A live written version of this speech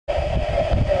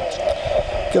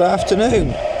Good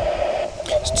afternoon.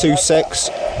 It's 26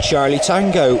 Charlie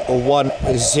Tango or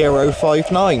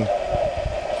 1059.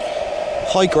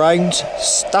 High ground,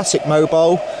 static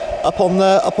mobile, up on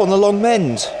the Long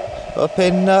Mynd, up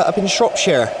in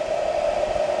Shropshire.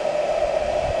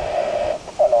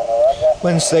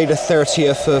 Wednesday the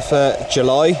 30th of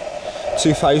July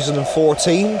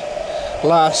 2014.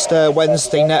 Last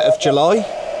Wednesday net of July.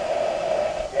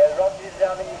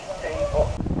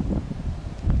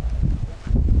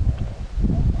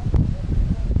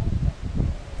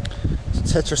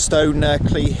 Tetterstone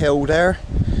Clee Hill there,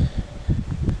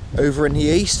 over in the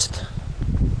east.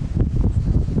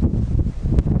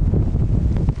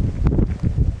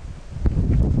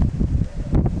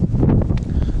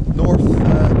 North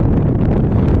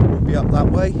will be up that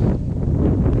way.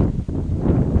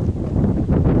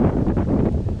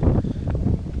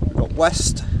 We've got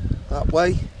west that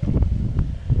way.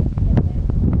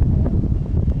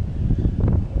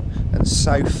 And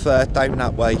south down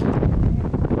that way.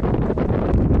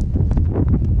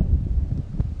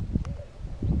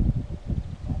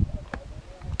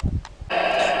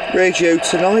 Radio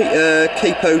tonight,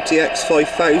 Capo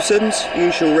DX5000,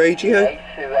 usual radio.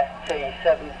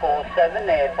 T747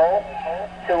 airport,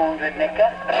 200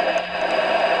 nicker.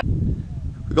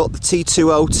 We've got the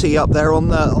T2LT up there on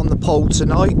the pole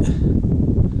tonight.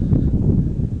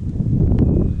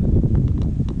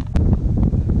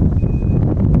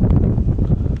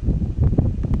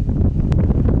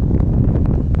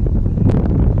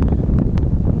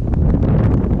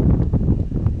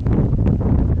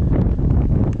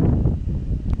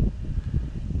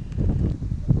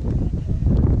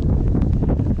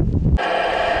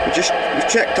 We've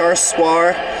checked our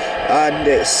SWAR and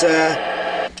it's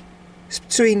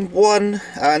between 1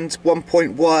 and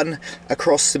 1.1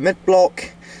 across the mid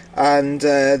block and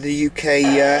the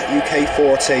UK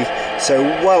 40, so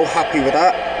well happy with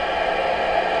that.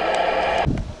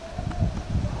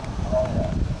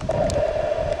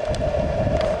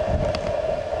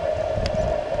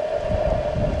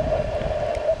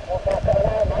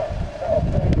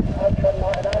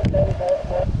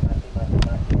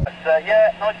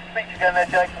 Yeah, nice to speak to you again there,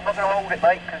 Jason. I'm not going to hold it,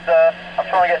 mate, because I'm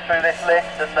trying to get through this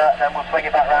list and then we'll swing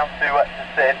it back round to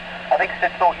Sid. I think Sid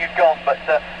thought you'd gone, but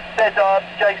Sid,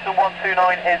 Jason 129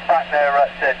 is back there,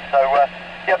 Sid. So,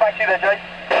 yeah, back to you there, Jason.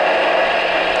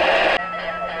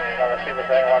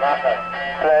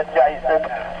 Jason,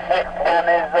 next one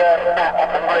is Matt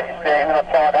on the British team. I'll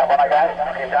try that one again.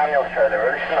 Fucking Daniel show there,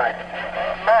 really, shouldn't I?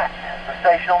 Matt, the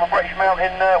station on the British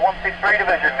Mountain 163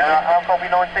 division, I'll copy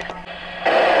 96.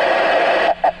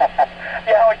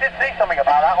 Yeah, I did see something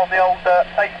about that on the old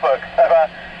Facebook. So,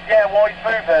 yeah, wise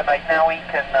move there, mate. Now he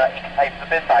can pay for the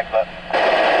bin bag, look.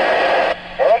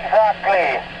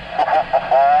 Exactly.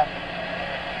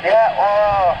 Yeah,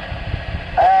 well,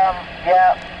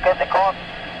 yeah, get the course.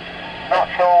 Not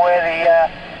sure where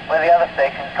the other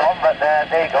station's gone, but there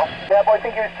you go. Yeah, but I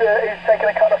think he was taking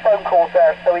a couple of phone calls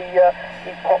there, so he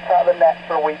popped out of the net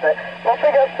for a wee bit. Well,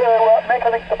 big up to Mick, I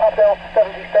think the Papel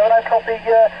 77. I copy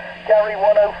Gary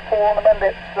 104 on the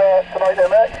Mendits tonight there,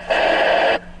 Mick.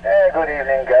 Yeah, good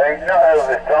evening, Gary. Not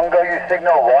over Tongo, you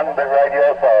signal 1, but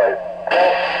radio 5.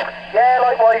 Yeah,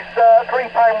 likewise,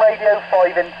 £3 radio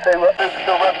 5 into...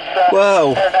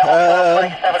 Well,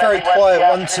 very quiet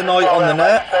one tonight on the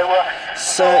net.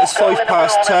 So it's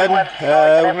 10:05.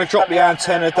 We're going to drop the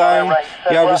antenna down.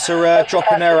 The others are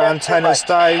dropping their antennas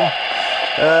down.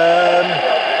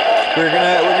 We're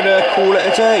gonna call it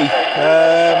a day.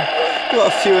 Got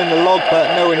a few in the log,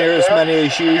 but nowhere near as many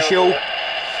as usual.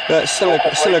 But still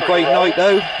a great night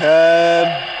though.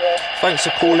 Thanks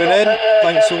for calling in.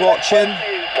 Thanks for watching,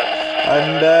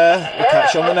 and we'll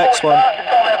catch you on the next one.